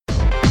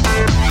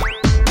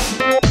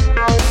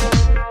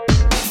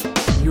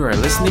You are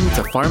listening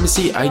to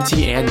Pharmacy IT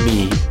and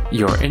Me,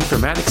 your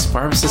informatics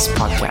pharmacist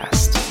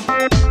podcast.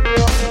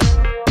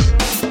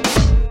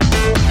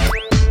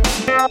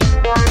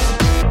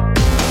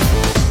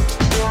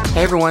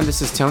 Hey everyone,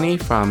 this is Tony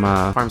from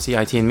Pharmacy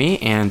IT and Me,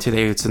 and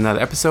today it's another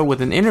episode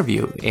with an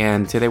interview.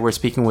 And today we're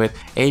speaking with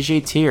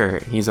AJ Tier.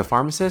 He's a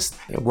pharmacist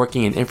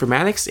working in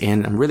informatics,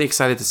 and I'm really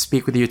excited to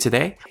speak with you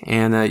today.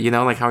 And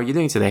how are you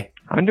doing today?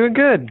 I'm doing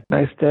good.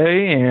 Nice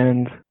day,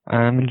 and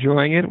I'm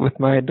enjoying it with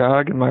my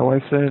dog, and my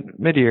wife's at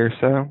mid-year,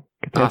 so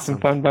get to have some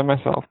fun by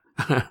myself.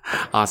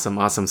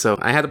 Awesome. So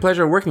I had the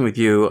pleasure of working with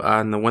you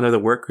on one of the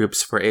work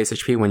groups for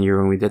ASHP when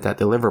we did that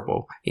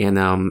deliverable. And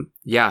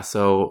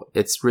so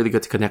it's really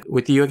good to connect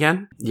with you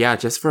again. Yeah,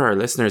 just for our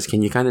listeners,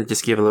 can you kind of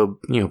just give a little,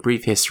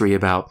 brief history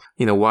about,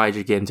 why did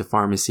you get into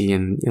pharmacy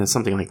and,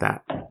 something like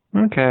that?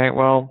 Okay,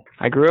 well,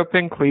 I grew up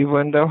in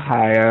Cleveland,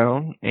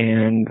 Ohio,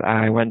 and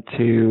I went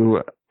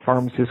to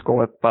pharmacy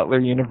school at Butler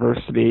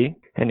University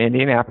in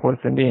Indianapolis,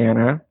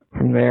 Indiana.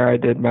 From there, I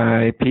did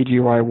my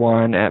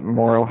PGY1 at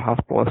Memorial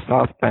Hospital of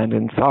South Bend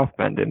in South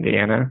Bend,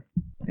 Indiana,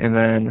 and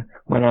then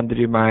went on to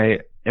do my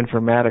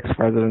informatics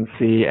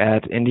residency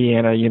at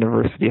Indiana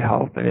University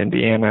Health in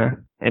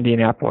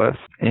Indianapolis.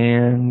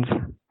 And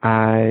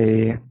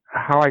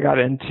how I got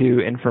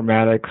into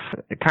informatics,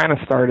 it kind of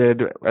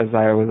started as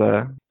I was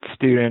a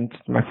student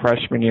my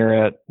freshman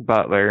year at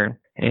Butler,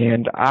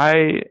 and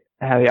I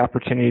had the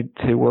opportunity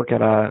to work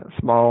at a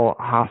small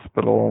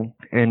hospital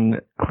in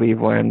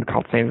Cleveland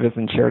called St.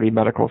 Vincent Charity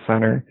Medical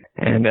Center.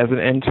 And as an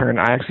intern,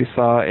 I actually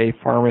saw a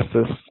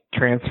pharmacist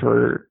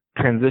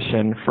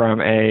transition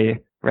from a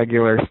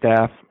regular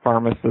staff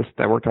pharmacist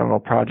that worked on little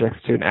projects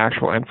to an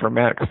actual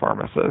informatics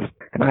pharmacist.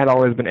 And I had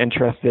always been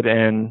interested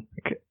in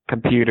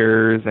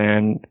computers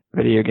and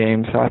video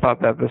games, so I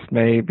thought that this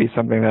may be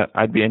something that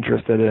I'd be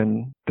interested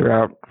in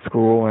throughout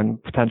school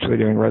and potentially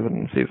doing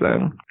residencies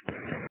in.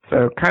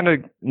 So kind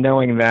of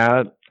knowing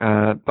that,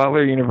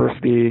 Butler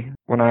University,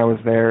 when I was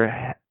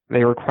there,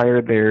 they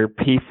required their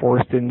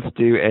P4 students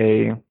do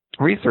a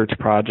research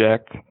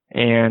project,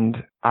 and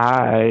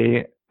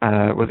I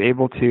was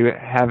able to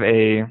have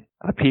a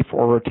P4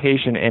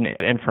 rotation in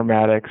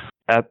informatics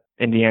at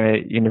Indiana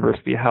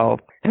University Health,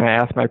 and I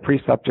asked my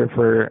preceptor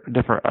for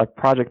a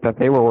project that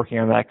they were working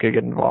on that I could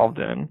get involved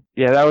in.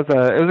 Yeah, it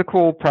was a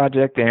cool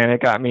project, and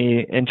it got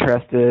me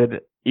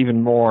interested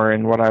even more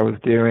in what I was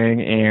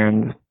doing,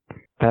 and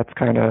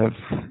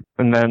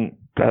then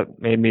that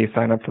made me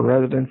sign up for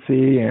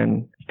residency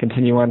and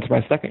continue on to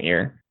my second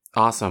year.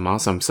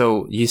 Awesome.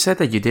 So you said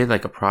that you did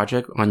like a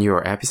project on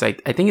your episode.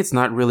 I think it's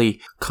not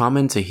really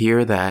common to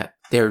hear that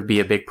there would be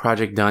a big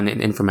project done in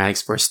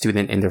informatics for a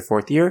student in their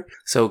fourth year.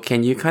 So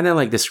can you kind of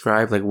like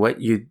describe like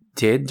what you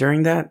did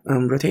during that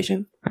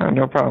rotation?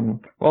 No problem.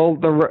 Well,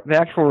 the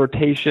actual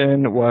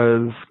rotation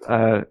was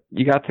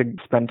you got to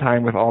spend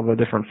time with all the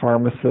different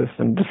pharmacists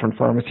and different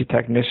pharmacy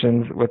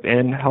technicians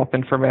within health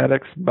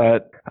informatics.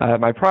 But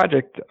my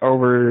project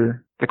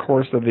over the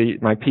course of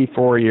my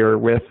P4 year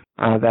with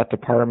that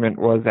department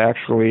was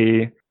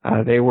actually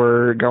they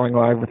were going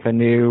live with a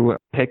new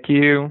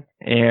PICU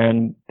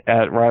and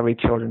at Riley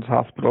Children's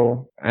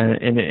Hospital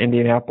in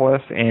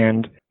Indianapolis,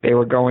 and they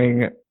were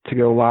going to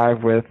go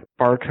live with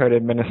barcode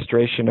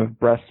administration of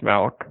breast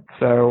milk.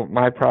 So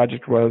my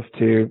project was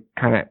to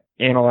kind of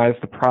analyze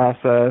the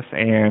process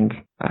and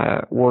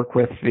work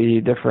with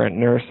the different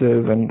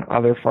nurses and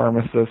other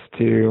pharmacists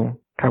to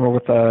come up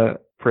with a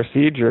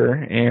procedure,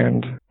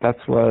 and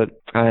that's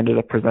what I ended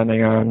up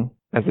presenting on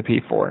as a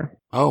P4.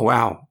 Oh,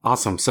 wow.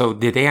 Awesome. So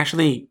did they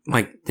actually,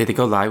 did they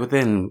go live with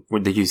it, and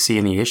did you see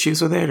any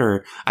issues with it?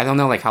 Or I don't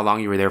know, how long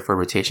you were there for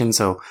rotation.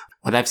 So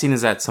what I've seen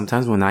is that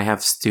sometimes when I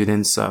have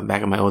students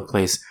back at my old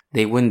place,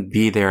 they wouldn't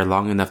be there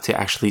long enough to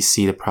actually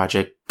see the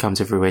project come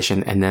to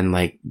fruition and then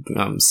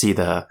see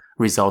the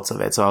results of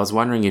it. So I was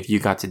wondering if you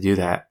got to do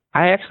that.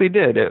 I actually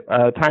did.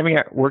 Timing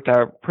worked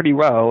out pretty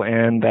well,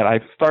 and that I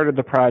started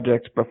the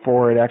project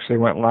before it actually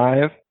went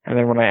live. And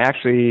then when I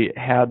actually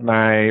had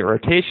my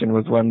rotation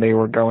was when they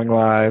were going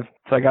live.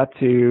 So I got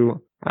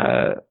to,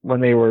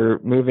 when they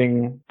were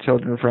moving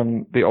children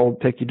from the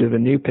old PICU to the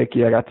new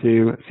PICU, I got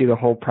to see the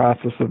whole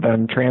process of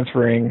them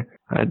transferring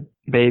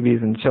babies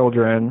and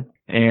children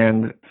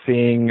and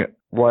seeing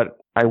what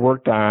I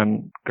worked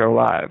on go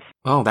live.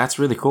 Oh, that's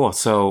really cool.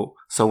 So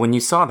when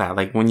you saw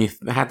that, when you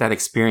had that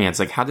experience,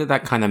 how did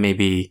that kind of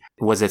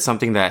was it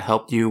something that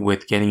helped you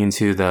with getting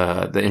into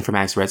the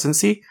informatics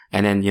residency?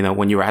 And then,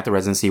 when you were at the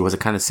residency, was it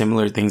kind of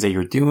similar things that you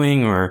were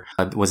doing, or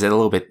was it a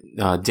little bit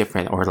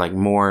different or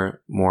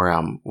more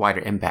wider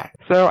impact?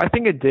 So I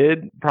think it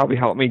did probably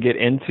help me get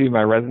into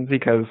my residency,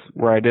 because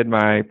where I did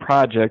my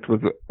project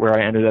was where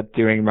I ended up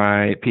doing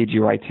my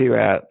PGY2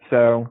 at.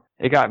 So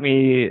it got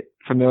me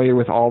familiar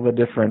with all the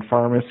different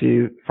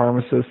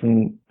pharmacists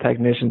and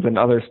technicians and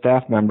other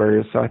staff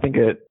members. So I think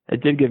it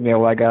did give me a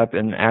leg up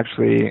in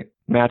actually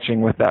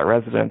matching with that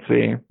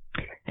residency.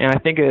 And I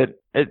think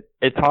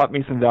it taught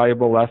me some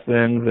valuable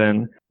lessons,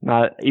 and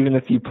not even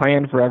if you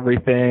plan for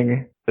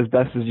everything as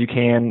best as you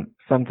can,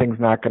 something's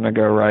not going to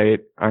go right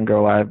on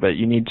Go Live, but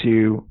you need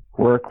to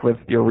work with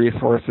your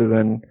resources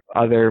and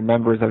other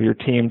members of your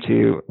team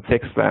to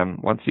fix them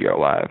once you go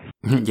live.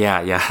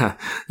 Yeah.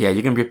 Yeah,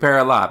 you can prepare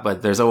a lot,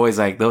 but there's always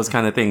like those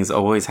kind of things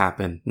always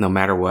happen no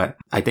matter what.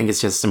 I think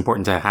it's just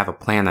important to have a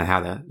plan on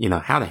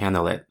how to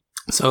handle it.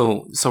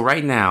 So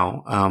right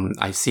now,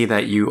 I see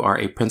that you are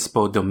a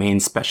principal domain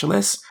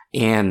specialist.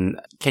 And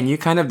can you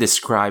kind of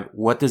describe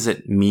what does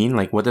it mean?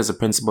 Like, what does a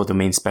principal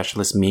domain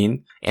specialist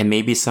mean? And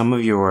maybe some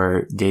of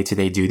your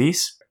day-to-day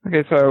duties?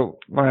 Okay, so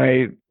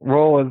my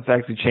role has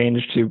actually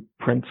changed to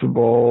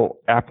principal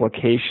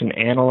application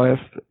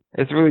analyst.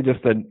 It's really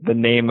just the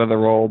name of the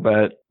role,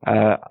 but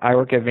I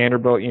work at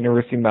Vanderbilt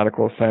University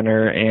Medical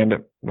Center, and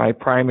my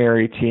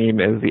primary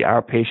team is the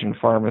outpatient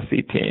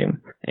pharmacy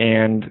team.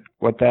 And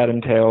what that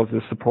entails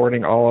is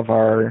supporting all of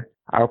our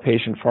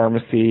outpatient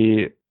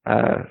pharmacy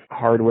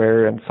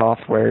hardware and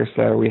software.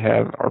 So we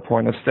have our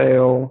point of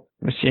sale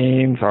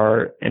machines,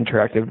 our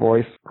interactive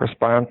voice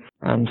response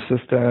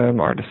system,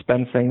 our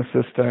dispensing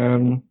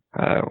system.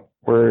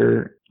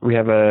 We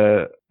have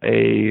a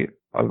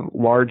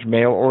large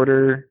mail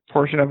order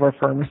portion of our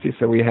pharmacy.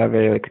 So we have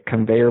a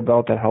conveyor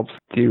belt that helps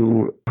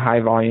do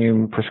high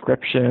volume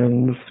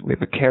prescriptions. We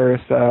have a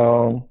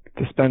carousel,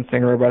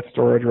 dispensing robots,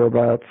 storage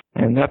robots,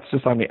 and that's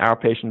just on the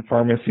outpatient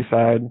pharmacy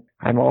side.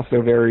 I'm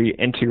also very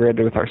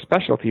integrated with our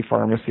specialty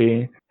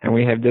pharmacy, and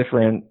we have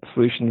different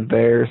solutions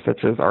there,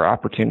 such as our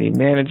opportunity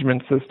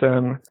management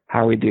system,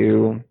 how we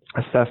do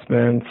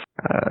assessments,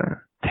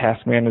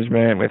 task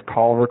management with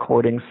call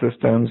recording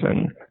systems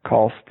and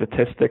call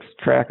statistics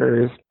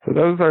trackers. So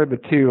those are the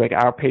two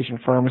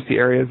outpatient pharmacy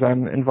areas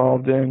I'm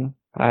involved in.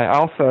 I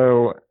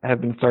also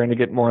have been starting to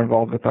get more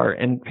involved with our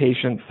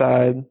inpatient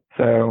side.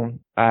 So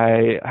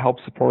I help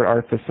support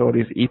our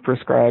facilities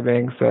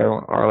e-prescribing,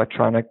 so our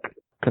electronic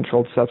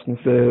controlled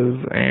substances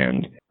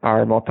and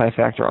our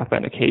multi-factor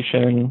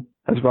authentication,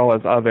 as well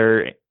as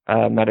other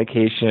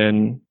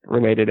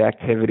medication-related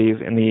activities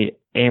in the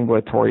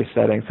ambulatory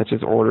setting, such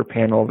as order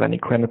panels, any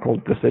clinical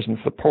decision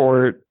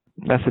support,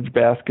 message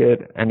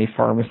basket, any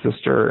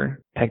pharmacist or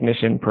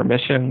technician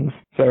permissions.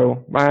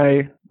 So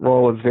my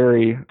role is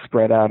very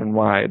spread out and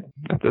wide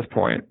at this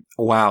point.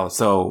 Wow.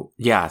 So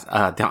yeah,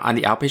 on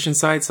the outpatient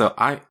side, so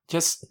I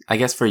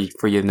guess for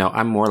you to know,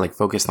 I'm more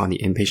focused on the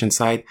inpatient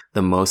side.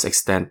 The most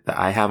extent that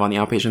I have on the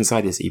outpatient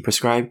side is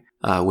e-prescribe,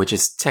 which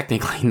is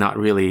technically not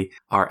really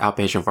our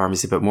outpatient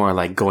pharmacy, but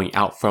more going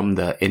out from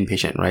the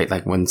inpatient, right?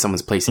 Like when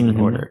someone's placing an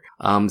order.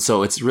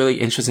 So it's really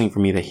interesting for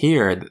me to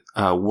hear,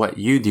 what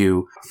you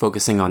do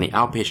focusing on the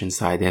outpatient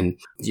side. And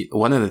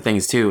one of the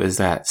things too is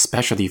that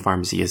specialty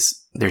pharmacy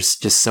there's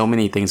just so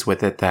many things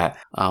with it that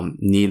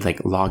need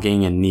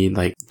logging and need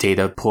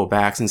data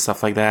pullbacks and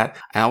stuff like that.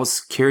 And I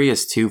was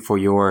curious too for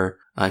your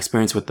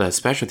experience with the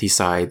specialty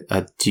side.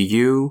 Did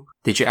you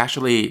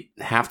actually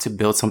have to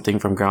build something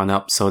from ground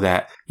up so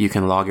that you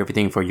can log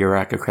everything for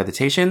URAC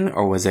accreditation,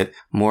 or was it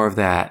more of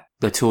that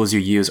the tools you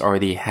use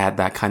already had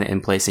that kind of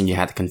in place and you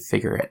had to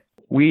configure it?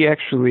 We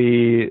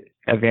actually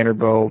at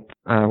Vanderbilt,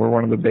 we're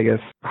one of the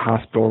biggest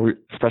hospital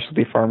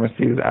specialty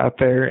pharmacies out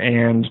there,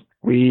 and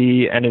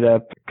we ended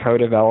up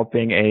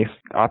co-developing a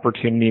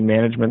opportunity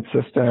management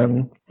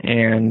system,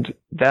 and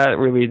that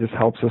really just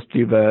helps us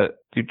do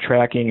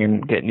tracking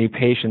and get new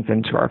patients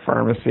into our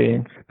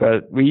pharmacy.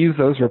 But we use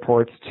those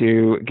reports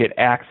to get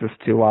access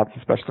to lots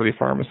of specialty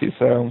pharmacies.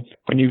 So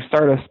when you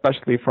start a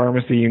specialty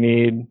pharmacy, you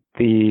need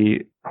the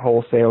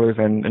wholesalers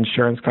and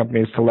insurance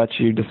companies to let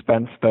you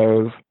dispense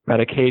those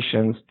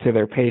medications to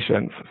their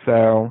patients.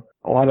 So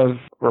a lot of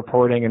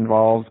reporting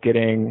involves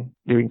doing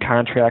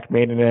contract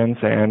maintenance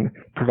and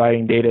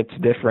providing data to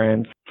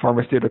different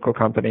pharmaceutical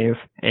companies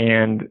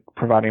and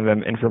providing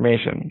them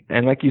information.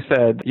 And like you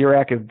said,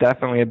 URAC is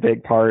definitely a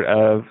big part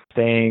of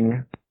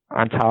staying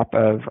on top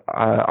of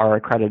our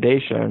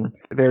accreditation.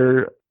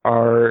 There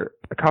are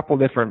a couple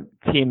different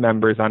team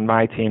members on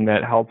my team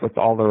that help with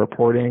all the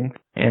reporting,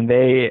 and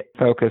they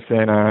focus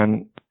in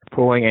on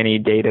pulling any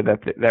data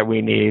that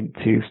we need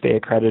to stay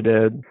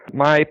accredited.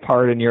 My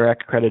part in URAC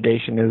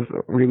accreditation is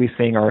really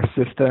seeing our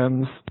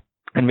systems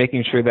and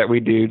making sure that we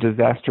do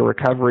disaster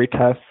recovery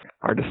tests,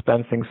 our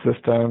dispensing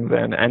systems,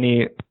 and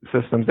any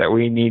systems that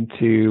we need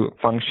to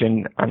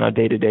function on a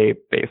day-to-day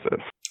basis.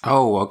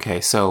 Oh,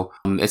 okay. So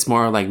it's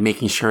more like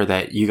making sure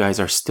that you guys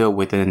are still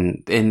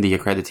in the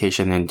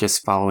accreditation and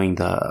just following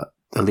the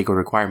legal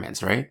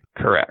requirements, right?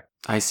 Correct.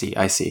 I see.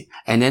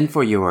 And then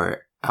for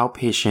your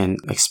outpatient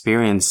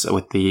experience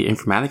with the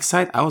informatics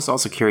side, I was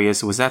also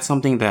curious, was that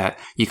something that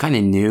you kind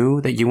of knew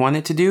that you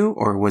wanted to do,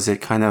 or was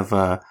it kind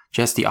of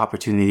just the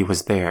opportunity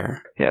was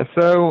there? Yeah,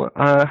 so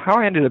how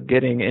I ended up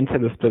getting into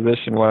this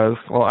position was,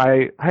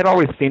 I had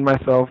always seen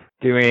myself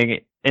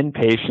doing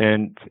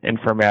inpatient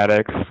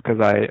informatics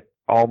because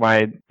all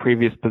my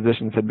previous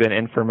positions had been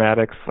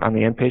informatics on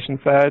the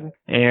inpatient side,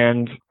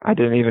 and I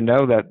didn't even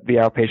know that the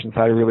outpatient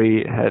side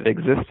really had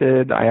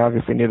existed. I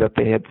obviously knew that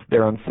they had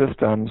their own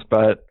systems,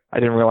 but I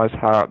didn't realize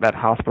that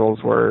hospitals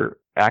were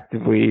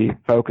actively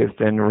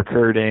focused in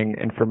recruiting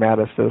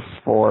informaticists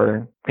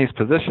for these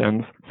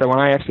positions. So when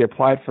I actually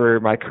applied for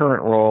my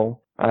current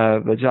role,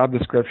 the job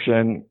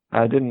description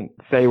didn't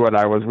say what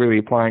I was really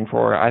applying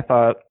for. I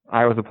thought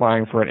I was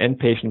applying for an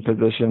inpatient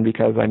position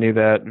because I knew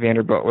that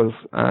Vanderbilt was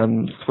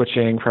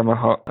switching from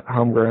a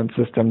homegrown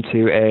system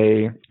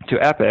to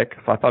Epic.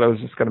 So I thought I was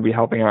just going to be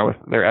helping out with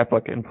their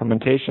Epic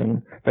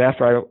implementation. But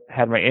after I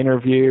had my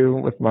interview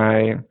with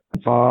my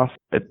boss,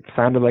 it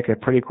sounded like a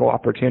pretty cool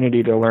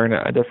opportunity to learn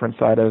a different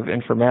side of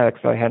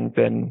informatics I hadn't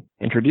been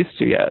introduced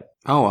to yet.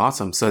 Oh,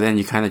 awesome. So then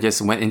you kind of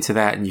just went into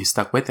that and you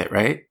stuck with it,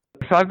 right?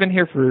 So I've been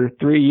here for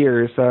 3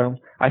 years. So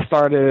I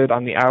started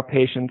on the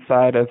outpatient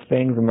side of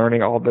things and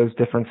learning all those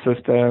different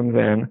systems.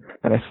 And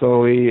I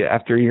slowly,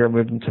 after a year,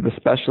 moved into the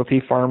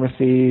specialty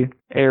pharmacy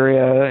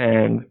area.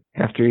 And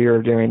after a year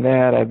of doing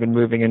that, I've been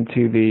moving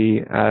into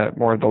the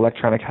more of the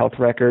electronic health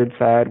record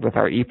side with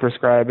our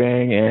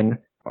e-prescribing and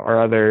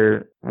our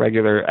other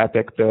regular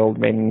Epic build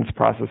maintenance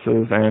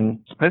processes. And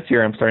this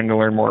year I'm starting to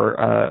learn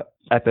more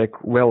Epic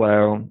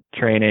Willow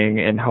training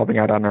and helping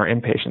out on our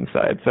inpatient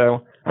side.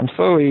 So I'm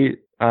slowly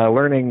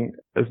learning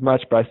as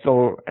much, but I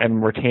still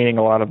am retaining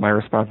a lot of my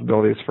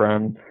responsibilities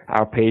from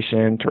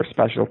outpatient or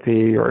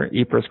specialty or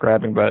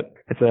e-prescribing. But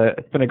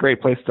it's been a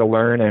great place to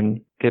learn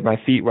and get my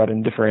feet wet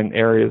in different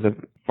areas of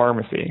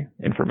pharmacy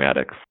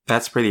informatics.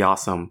 That's pretty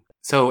awesome.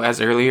 So as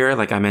earlier,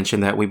 like I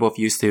mentioned that we both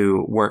used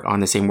to work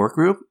on the same work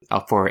group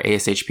for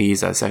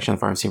ASHP's section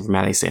of Pharmacy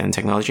Informatics and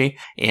Technology.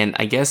 And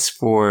I guess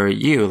for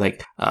you,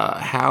 like,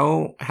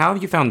 how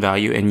have you found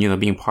value in,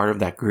 being part of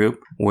that group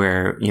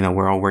where,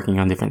 we're all working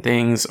on different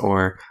things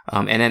or,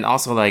 and then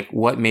also like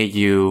what made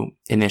you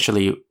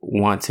initially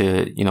want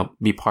to,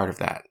 be part of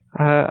that?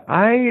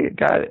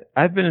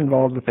 I've been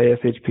involved with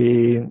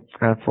ASHP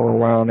for a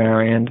while now,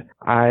 and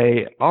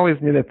I always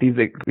knew that these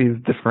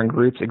different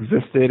groups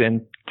existed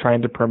in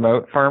trying to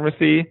promote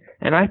pharmacy.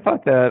 And I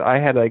thought that I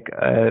had like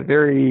a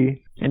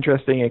very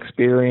interesting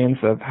experience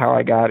of how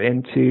I got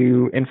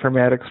into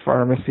informatics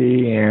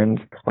pharmacy and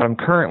what I'm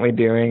currently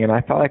doing, and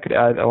I thought I could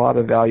add a lot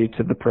of value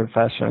to the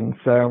profession.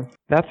 So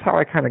that's how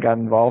I kind of got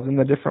involved in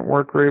the different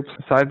work groups.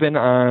 So I've been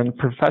on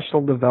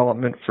professional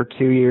development for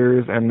 2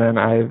 years, and then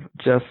I've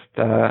just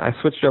I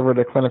switched over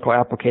to clinical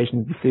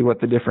applications to see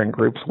what the different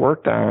groups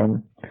worked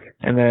on.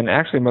 And then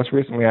actually most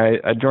recently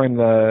I joined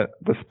the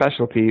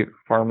specialty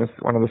pharmacy,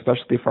 one of the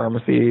specialty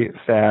pharmacy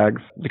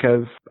SAGs,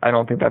 because I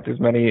don't think that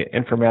there's many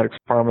informatics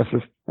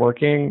pharmacists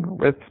working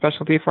with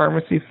specialty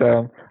pharmacy.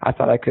 So I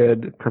thought I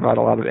could provide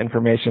a lot of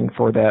information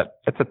for that.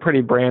 It's a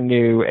pretty brand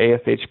new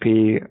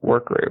ASHP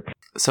work group.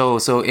 So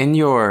in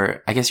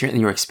your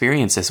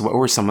experiences, what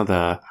were some of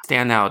the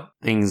standout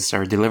things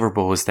or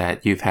deliverables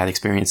that you've had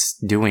experience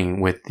doing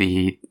with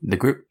the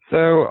group?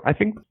 So I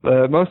think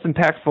the most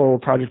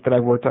impactful project that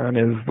I've worked on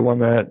is the one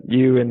that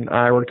you and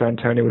I worked on,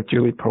 Tony, with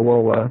Julie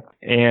Pawola.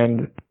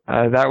 And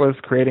that was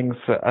creating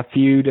a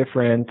few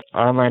different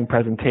online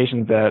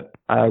presentations that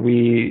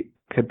we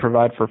could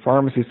provide for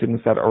pharmacy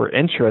students that are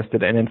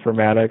interested in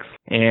informatics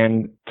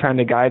and trying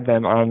to guide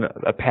them on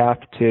a path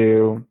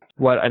to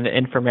what an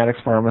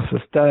informatics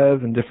pharmacist does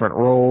in different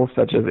roles,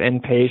 such as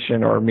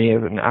inpatient or me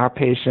as an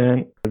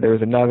outpatient. There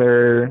was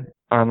another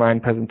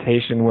online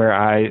presentation where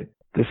I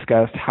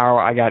discussed how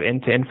I got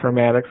into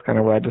informatics, kind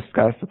of what I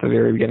discussed at the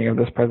very beginning of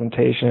this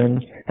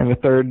presentation. And the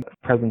third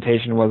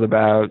presentation was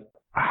about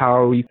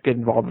how you get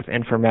involved with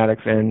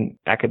informatics in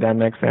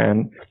academics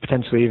and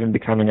potentially even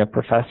becoming a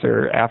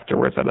professor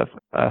afterwards at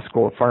a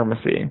school of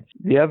pharmacy.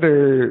 The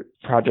other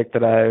project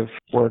that I've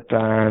worked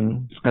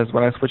on is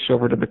when I switched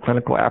over to the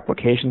clinical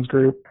applications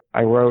group.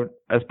 I wrote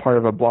as part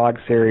of a blog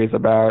series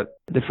about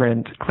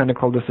different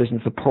clinical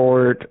decision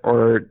support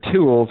or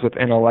tools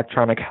within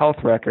electronic health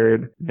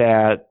record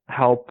that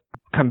help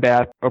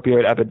combat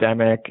opioid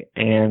epidemic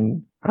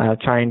and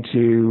trying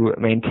to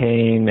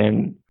maintain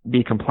and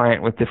be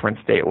compliant with different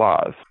state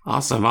laws.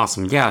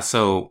 Awesome. Yeah.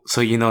 So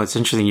it's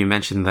interesting you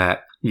mentioned that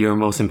your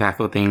most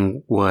impactful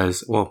thing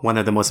was, one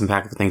of the most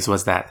impactful things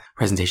was that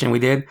presentation we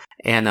did.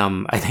 And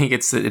I think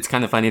it's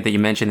kind of funny that you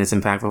mentioned it's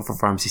impactful for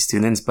pharmacy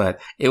students, but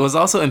it was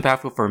also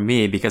impactful for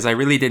me because I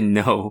really didn't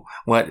know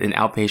what an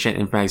outpatient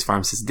informatics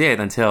pharmacist did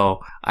until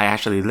I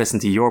actually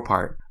listened to your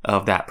part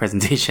of that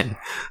presentation.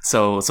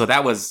 So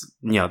that was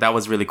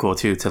really cool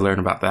too, to learn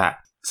about that.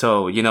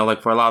 So,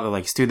 like for a lot of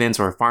like students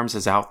or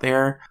pharmacists out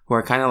there who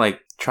are kind of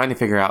like trying to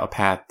figure out a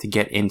path to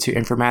get into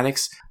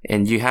informatics,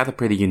 and you had a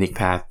pretty unique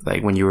path,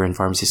 like when you were in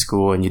pharmacy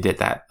school and you did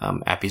that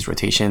APPE's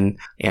rotation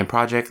and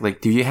project,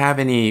 like, do you have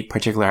any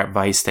particular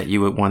advice that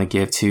you would want to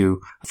give to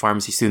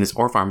pharmacy students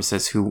or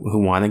pharmacists who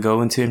want to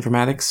go into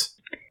informatics?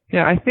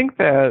 Yeah, I think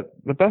that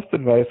the best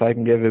advice I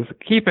can give is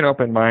keep an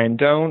open mind.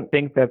 Don't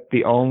think that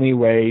the only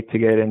way to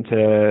get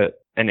into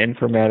an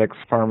informatics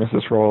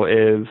pharmacist role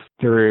is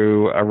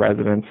through a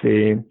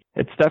residency.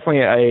 It's definitely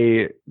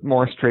a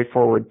more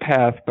straightforward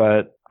path,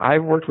 but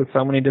I've worked with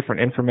so many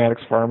different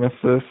informatics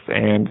pharmacists,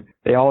 and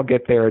they all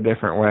get there a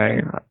different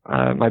way.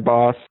 My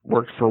boss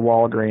worked for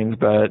Walgreens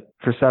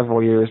for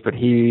several years, but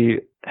he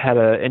had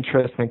an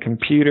interest in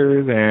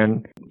computers,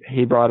 and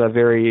he brought a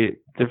very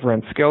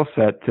different skill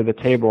set to the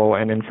table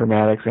in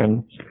informatics,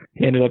 and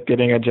he ended up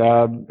getting a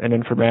job in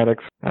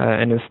informatics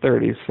in his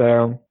 30s.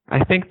 So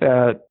I think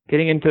that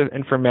getting into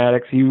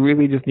informatics, you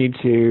really just need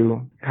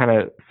to kind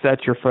of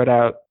set your foot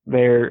out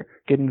there,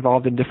 get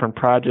involved in different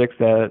projects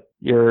that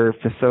your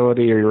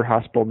facility or your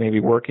hospital may be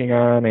working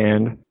on,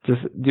 and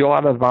just do a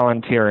lot of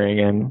volunteering.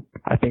 And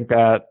I think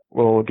that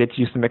will get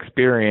you some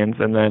experience,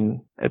 and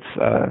then it's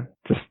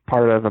just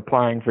part of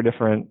applying for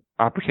different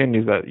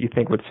opportunities that you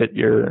think would fit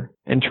your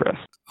interest.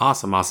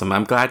 Awesome.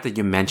 I'm glad that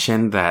you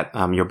mentioned that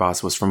your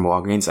boss was from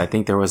Walgreens. I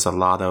think there was a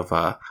lot of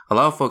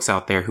folks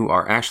out there who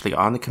are actually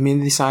on the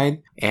community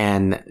side,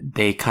 and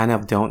they kind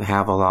of don't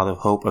have a lot of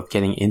hope of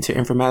getting into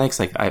informatics.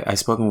 Like I've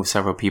spoken with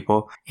several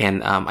people,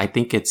 and I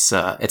think it's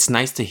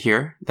nice to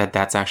hear that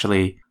that's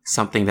actually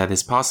something that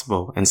is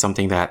possible and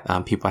something that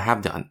people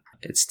have done.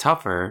 It's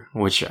tougher,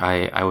 which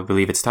I would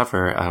believe it's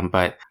tougher,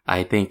 but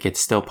I think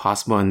it's still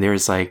possible. And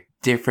there's like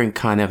different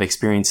kind of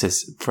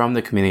experiences from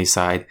the community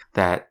side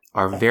that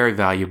are very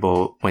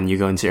valuable when you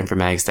go into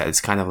informatics, that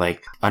it's kind of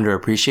like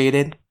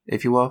underappreciated,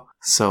 if you will.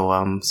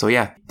 So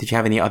yeah, did you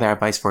have any other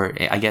advice for,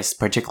 I guess,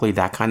 particularly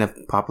that kind of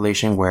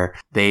population where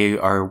they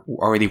are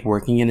already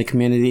working in the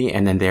community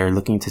and then they're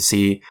looking to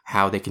see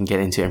how they can get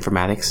into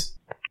informatics?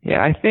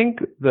 Yeah, I think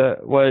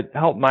what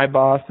helped my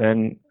boss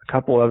and a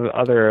couple of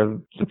other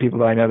the people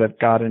that I know that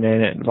gotten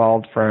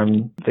involved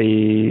from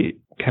the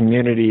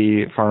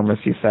community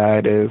pharmacy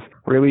side is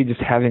really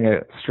just having a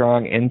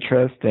strong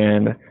interest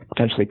in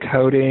potentially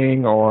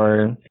coding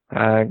or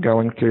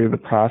going through the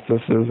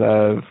processes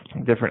of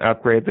different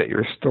upgrades at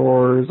your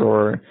stores,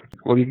 or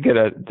you can get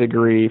a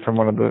degree from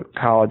one of the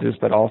colleges,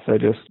 but also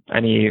just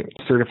any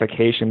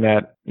certification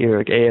that either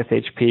like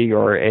ASHP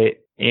or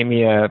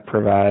AMIA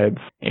provides.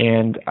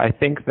 And I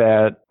think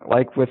that,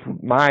 like with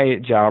my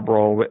job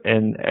role as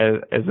an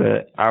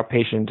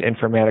outpatient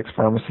informatics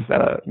pharmacist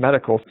at a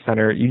medical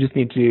center, you just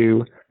need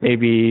to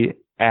maybe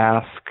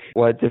ask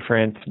what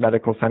different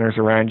medical centers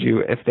around you,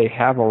 if they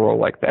have a role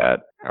like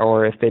that,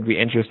 or if they'd be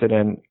interested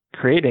in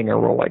creating a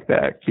role like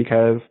that,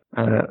 because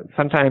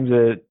sometimes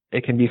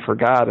it can be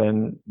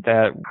forgotten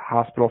that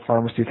hospital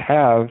pharmacies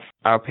have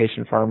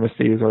outpatient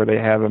pharmacies, or they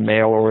have a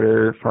mail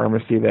order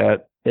pharmacy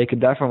that they could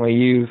definitely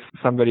use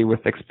somebody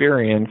with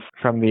experience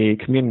from the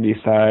community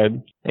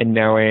side in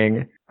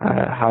knowing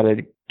how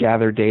to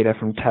gather data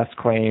from test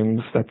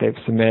claims that they've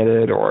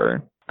submitted,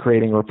 or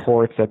creating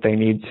reports that they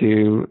need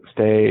to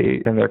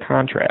stay in their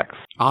contracts.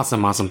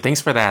 Awesome.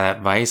 Thanks for that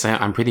advice.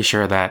 I'm pretty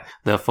sure that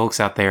the folks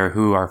out there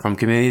who are from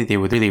community, they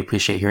would really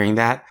appreciate hearing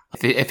that.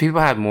 If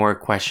people have more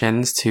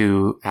questions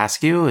to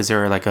ask you, is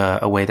there like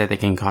a way that they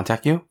can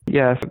contact you?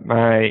 Yes.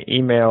 My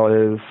email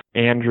is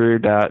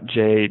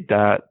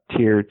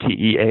andrew.j.teare,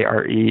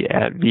 T-E-A-R-E,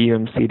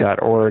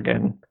 @vumc.org.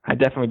 And I'd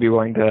definitely be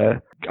willing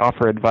to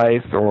offer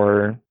advice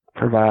or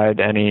provide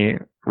any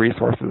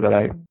resources that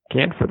I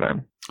can for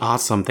them.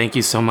 Awesome. Thank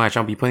you so much.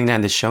 I'll be putting that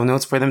in the show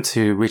notes for them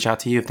to reach out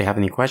to you if they have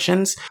any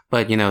questions.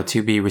 But,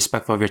 to be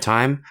respectful of your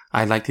time,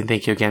 I'd like to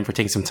thank you again for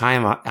taking some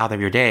time out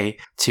of your day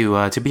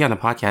to be on the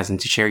podcast and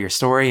to share your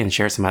story and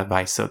share some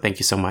advice. So thank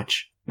you so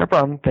much. No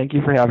problem. Thank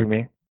you for having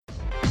me.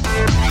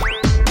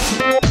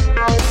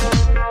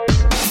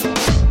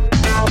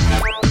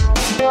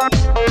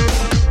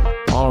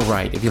 All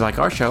right. If you like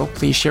our show,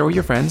 please share with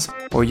your friends,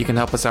 or you can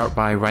help us out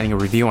by writing a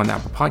review on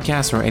Apple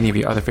Podcasts or any of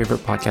your other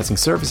favorite podcasting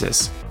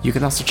services. You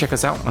can also check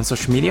us out on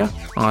social media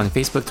on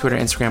Facebook, Twitter,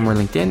 Instagram, or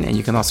LinkedIn, and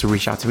you can also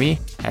reach out to me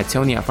at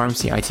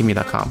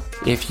tony@pharmacyitme.com.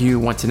 If you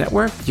want to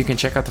network, you can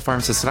check out the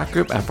Pharmacist Slack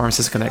group at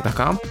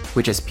pharmacistconnect.com,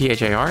 which is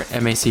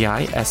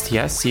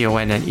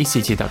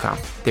PHARMACISTSCONNECT.com.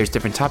 There's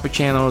different topic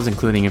channels,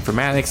 including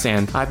informatics,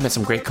 and I've met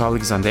some great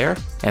colleagues on there,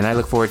 and I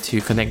look forward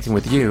to connecting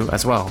with you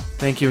as well.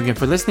 Thank you again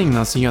for listening, and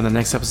I'll see you on the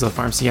next episode of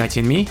Pharmacy IT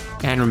and Me.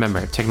 And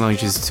remember,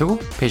 technology is a tool,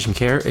 patient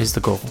care is the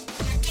goal.